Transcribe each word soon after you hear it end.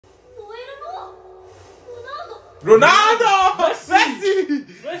Ronaldo! Messi!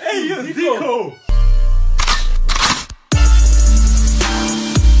 Hey, you're Zico!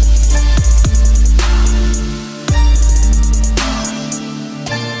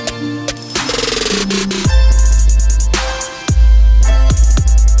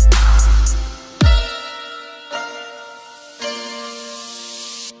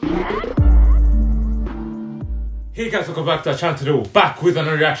 Hey guys, welcome back to our channel today. We're back with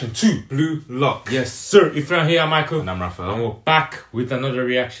another reaction to Blue Lock. Yes sir. If you're here, I'm Michael. And I'm Raphael. And we're back with another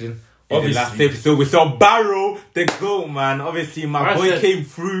reaction. In the last episode we saw Barou, the GOAT, man. Obviously my boy came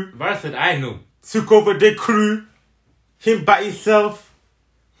through. Barou said, I know. Took over the crew. Him by himself.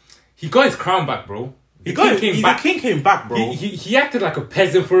 He got his crown back, bro. The king came back, bro. He acted like a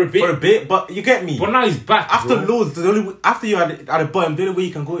peasant for a bit. But you get me. But now he's back, after bro. loads, after you're at the bottom, the only way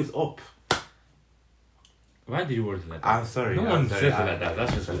you can go is up. Why did you word it like that? I'm sorry. No one says it like that.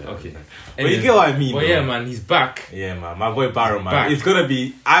 That's just okay. Anyway, but you get what I mean. Well, yeah, man, he's back. Yeah, man, my boy Barou, man. Back. It's gonna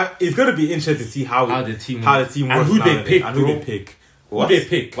be interesting to see how the team works and who they pick, and who they pick. What? Who they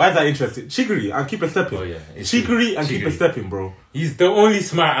pick? Why is that interesting? Chigiri and keep it stepping. Oh yeah, Chigiri and keep it stepping, bro. He's the only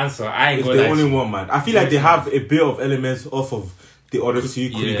smart answer. I ain't gonna lie. He's the only one, man. I feel like they have a bit of elements off of the other two,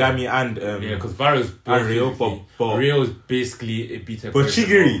 Kurigami and because Barou's Rio, but Rio's basically a beater. But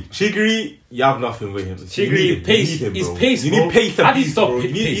Chigiri, you have nothing with him. Chigiri pace, he's pace. You need pace. How do you stop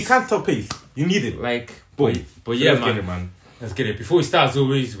pace? You can't stop pace. You need it. Like, but yeah, man. Let's get it. Before we start, as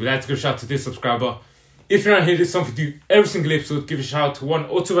always, we'd like to give a shout out to this subscriber. If you're not here, there's something to do every single episode. Give a shout out to one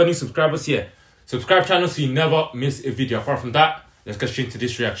or two of our new subscribers here. Subscribe channel so you never miss a video. Apart from that, let's get straight to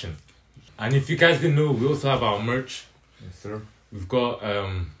this reaction. And if you guys didn't know, we also have our merch. Yes, sir. We've got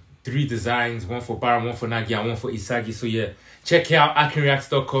 3 designs, one for Barou, one for Nagi, and one for Isagi. So yeah, check it out,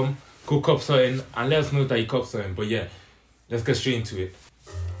 AkinReacts.com. Go cop something and let us know that you cop something. But yeah, let's get straight into it.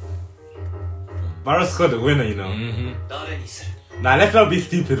 Barou scored the winner, you know. Nah, let's not be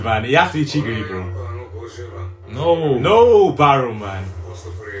stupid, man. It has to be Chigiri, bro. No, Barou, man.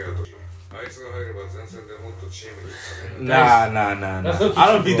 Nah. I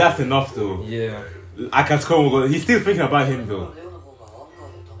don't think that's enough, though. Yeah. I can score more goals. He's still thinking about him, though.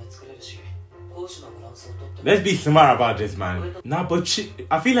 Let's be smart about this, man. Nah, but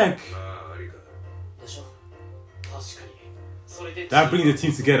I feel like that brings the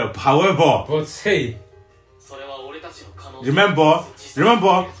team together. However, but hey, remember,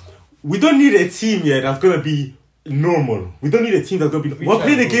 we don't need a team yet that's gonna be normal. We don't need a team that's gonna be. We're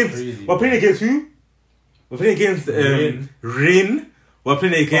playing against who? We're playing against Rin. We're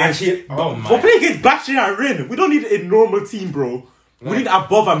playing against Bachira'S and Rin. We don't need a normal team, bro. We need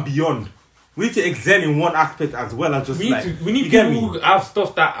above and beyond. We need to excel in one aspect as well as just we need people who have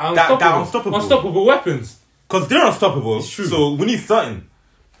stuff that are unstoppable weapons. Because they're unstoppable. It's true. So we need something.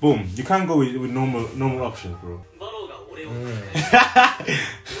 Boom. You can't go with normal options, bro.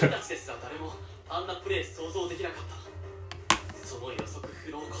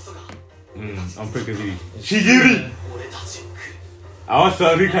 I'm pretty good. Chigiri! I want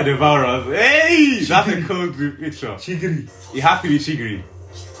to look at the Devourer. Hey! That's a cold picture. Chigiri. It has to be Chigiri.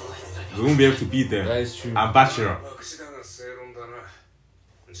 We won't be able to beat them. That is true. And Bachira'S.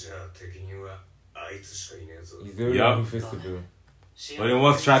 He's the only one who fits the bill. But in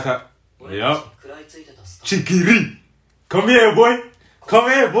one striker. Yup. Chigiri! Come here, boy! Come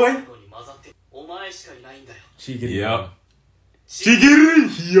here, boy! Chigiri. Yup.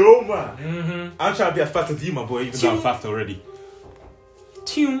 Chigiri! Yo, man! I'm trying to be as fast as you, my boy, even though I'm fast already.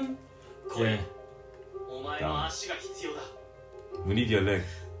 Yeah. We need your legs.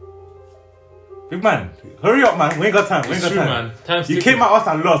 Big man, hurry up, man. We ain't got time. We ain't got time. Man. You came at us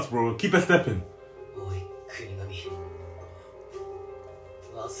and lost, bro. Keep it stepping.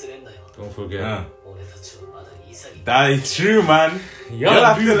 Don't forget. Yeah. That is true, man. Y'all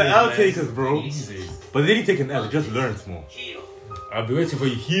are still the L takers, bro. Easy. But they didn't take an L. They just learned more. I'll be waiting for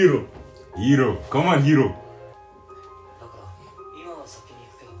you, hero. Hero. Come on, hero.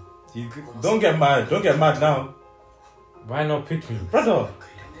 Don't get mad. Don't get mad now. Why not pick me? Brother.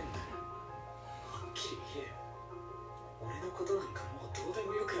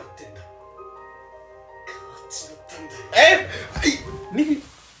 Hey,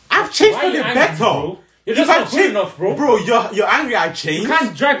 I've changed for the better. Bro? You're just not good enough, bro. Bro, you're angry I changed. You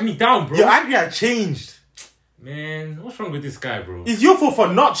can't drag me down, bro. You're angry I changed. Man, what's wrong with this guy, bro? It's your fault for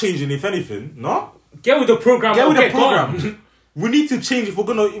not changing, if anything. No? Get with the program. Get with the program. We need to change if we're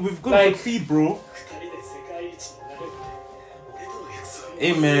gonna like, succeed, bro.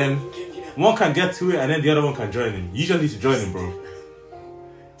 Hey man, one can get to it and then the other one can join him. You just need to join him, bro.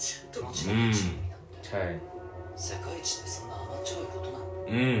 Chai.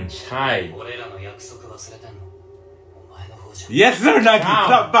 Chai. Yes, sir, Nagi. Damn.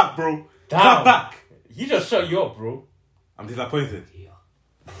 Clap back, bro. Damn. Clap back. He just shut you up, bro. I'm disappointed.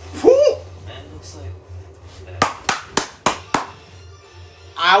 Whew.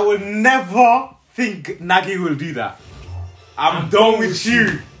 I would never think Nagi will do that. I'm done with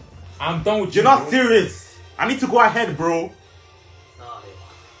you. I'm done with You're you. not bro. serious. I need to go ahead, bro.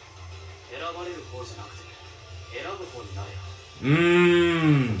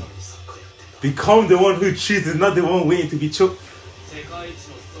 Become the one who chooses, not the one waiting to be choked.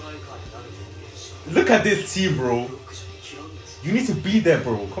 Look at this team, bro. You need to be there,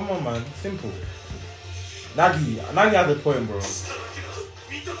 bro. Come on, man. Simple. Nagi has a point, bro.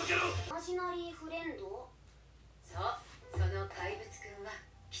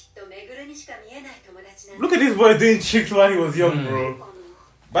 Look at this boy doing tricks while he was young, bro.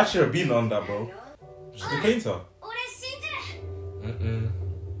 Bachira been on that, bro. She's the painter.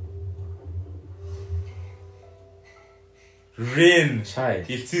 Rain. Chai.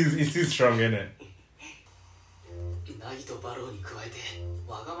 He's too strong, innit?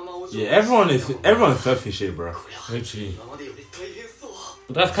 Yeah, everyone's selfish here, bro. Literally.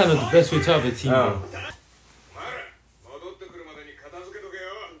 But that's kind of the best way to have a team, bro.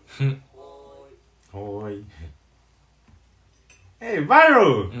 Oi. Hey,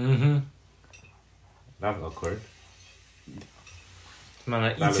 Barou! That's awkward. Man,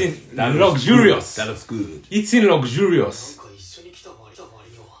 like That eating looks luxurious. That looks good. Eating luxurious.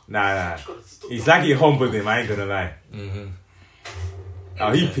 Nah. Isagi humbled him, I ain't gonna lie.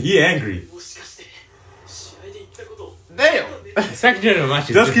 Oh, he angry. Damn! The second general match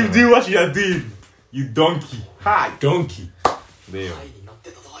is Just keep different, doing what you are doing. You donkey. Hi. donkey. Damn.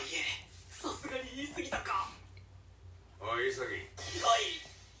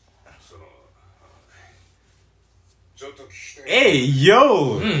 Hey,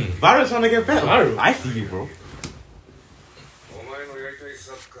 yo! Barou's trying to get better. Barou. I see you, bro.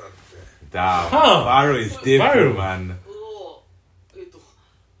 Damn. Huh. Barou is different, Barou. man.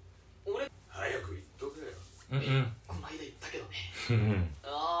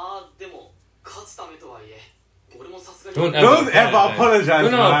 Don't Don't ever apologize,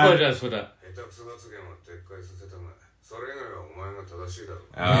 Don't man. apologize for that.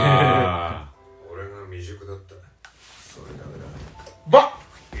 Ah.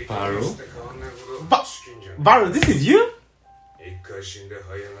 Barou? Barou, this is you?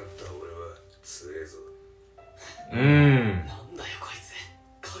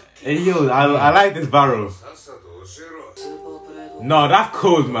 Hey, yo, I like this Barou. No, that's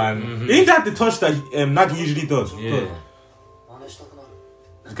cold, man. Ain't that the touch that Nagi usually does? Yeah.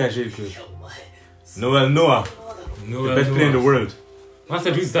 This guy's really good. Noah. The best player in the world. What's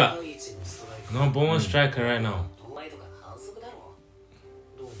the dude's that? Number one striker right now.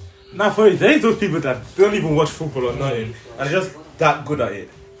 Nah, for real, there is those people that don't even watch football or nothing, and they're just that good at it.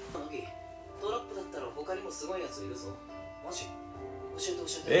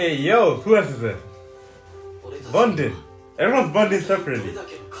 Hey, yo, who else is there? Bonding. Everyone's bonding separately.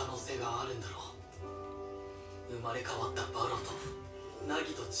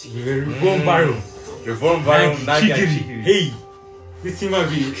 Reborn Barou. Reform Barou, Nagi and Chikiri. Hey, this team might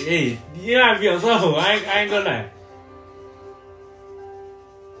be. Hey, you might be yourself. I ain't gonna lie.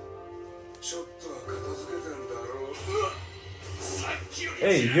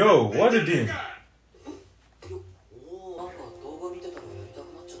 Hey, yo, what are they doing?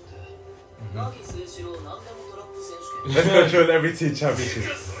 Let's control every team championship.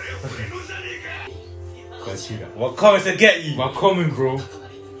 What comments to get you? We're coming, bro.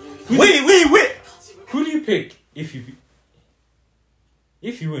 Wait! Who do you pick if you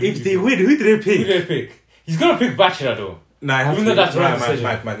win? If they win, who do they Who do pick? they pick? He's gonna pick Bachira though. Nah, it has Even to though be that's the right man, decision.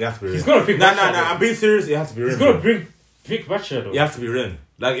 man, it has to be He's Rin. gonna pick Nah, Bachira. I'm being serious, it has to be Rin. He's gonna pick Bachira though. It has to be Rin.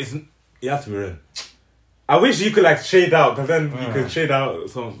 Like, it has to be Rin. I wish you could like shade out, because then you could shade out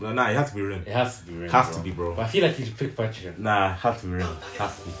some. Nah, it has to be Rin. It has to be Rin. Has to be, bro. But I feel like he should pick Bachira. Nah, it has to be Rin.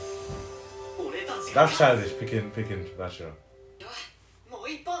 Has to be. That's childish, picking Bachira.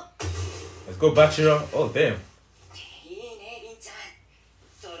 Let's go Bachira. Oh, damn.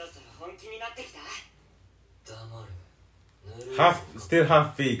 Still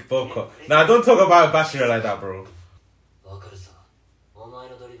half fake, both cut. Nah, don't talk about Bachira like that, bro.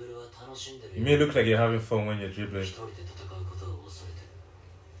 You may look like you're having fun when you're dribbling.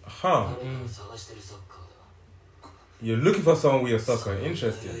 Huh. You're looking for someone with your soccer.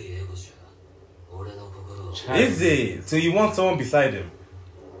 Interesting. Is it? So you want someone beside him?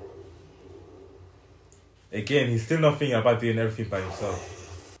 Again, he's still not thinking about doing everything by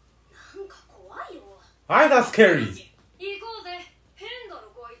himself. Why is that scary?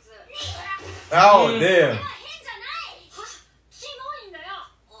 Oh, damn.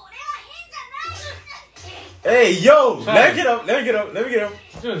 Hey, yo! Let me get up.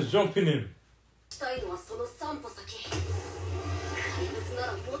 Just jumping in.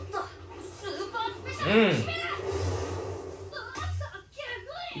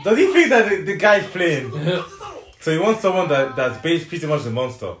 Does he think that the guy's playing? So he wants someone that's based pretty much the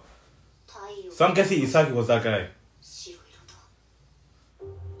monster. So I'm guessing Isagi was that guy.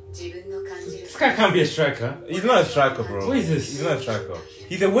 This guy can't be a striker. He's not a striker, bro. What is this? He's not a striker.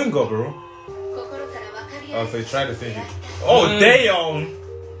 He's a winger, bro. Oh, so he tried to save you. Oh, damn!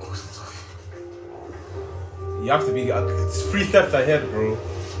 You have to be 3 steps ahead, bro.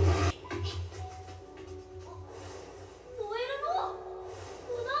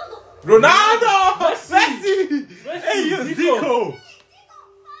 Ronaldo! Messi! Hey, you're Zico!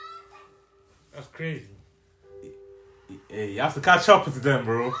 That's crazy. Hey, you have to catch up with them,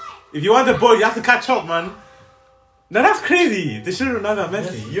 bro. If you want the ball, you have to catch up, man. No, that's crazy. They should have Ronaldo and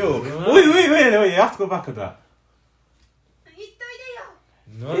Messi. Yo. Wait. You have to go back on that.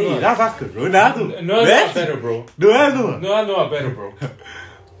 No, hey, that's good. Ronaldo. No, Messi. Better, bro. No, better, bro.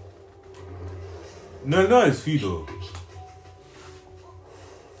 No, it's Fido.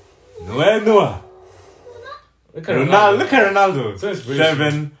 No. Look at Ronaldo. So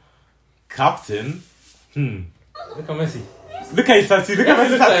 7. Captain. Look at Messi. Look at his tattoo. Look at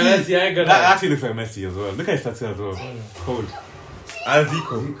Messi's tattoo. I ain't gonna That actually looks like Messi as well. Look at his tattoo as well. Cold. And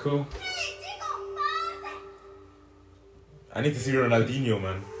Zico. I need to see Ronaldinho,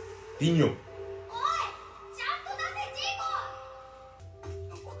 man. Dino.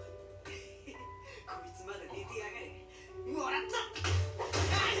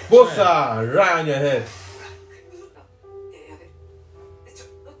 Bossa! Right on your head.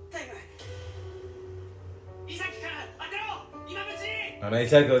 And then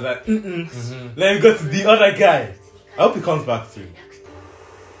Isagi was like, Let me go to the other guy. I hope he comes back too.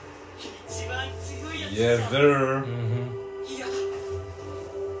 Yes, sir.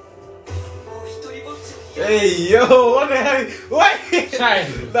 Hey, yo, what the hell? Wait!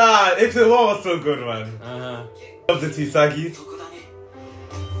 Nah, episode 1 was so good, man. Love the Isagi.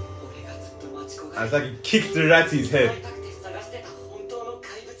 And Isagi kicks the rat to his head.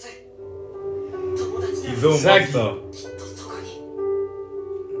 His own monster.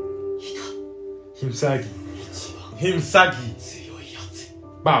 Himsagi.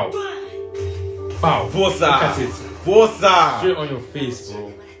 Bow. Bossa. Straight on your face,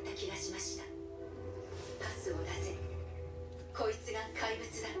 bro.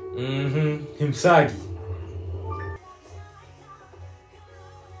 Himsagi.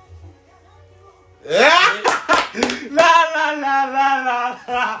 La.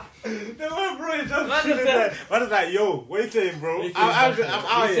 No, bro, it's just what is that? Yo, what are you saying, bro? I'm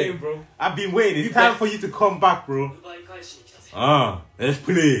out here, bro. I've been waiting. It's time for you to come back, bro. Let's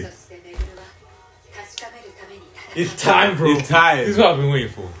play. It's time, bro. It's time. This is what I've been waiting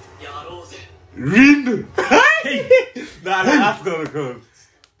for. Rin. Nah, that's gonna be cold.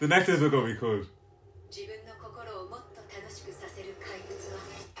 The next is gonna be cold.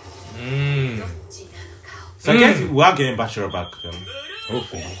 So I guess we are getting Bachira back then.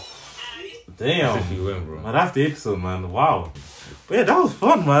 Hopefully. Damn. If you win, bro. Man, that's the episode, man. Wow. But yeah, that was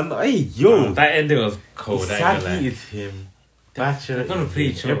fun, man. Hey, yo. That ending was cold. Isagi is him. Bachira. They're gonna play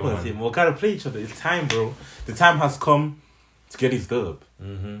each other. Everyone's him. We gotta play each other. It's time, bro. The time has come to get his dub.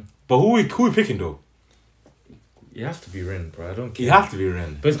 But who we picking though? It has to be Ren, bro. I don't care. He has to be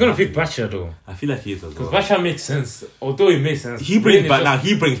Ren. But it's gonna pick Bachira though. I feel like he is as well. Because Bachira makes sense. Although it makes sense. He brings balance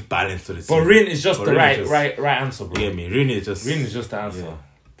to the team. But Ren is just the right answer, bro. Yeah, Ren is just the answer. Yeah.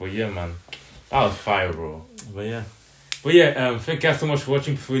 But yeah, man. That was fire, bro. But yeah, thank you guys so much for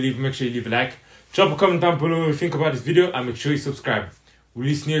watching. Before you leave, make sure you leave a like. Drop a comment down below what you think about this video. And make sure you subscribe. We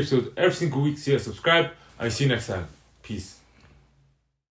release new episodes every single week, so yeah, subscribe. And see you next time. Peace.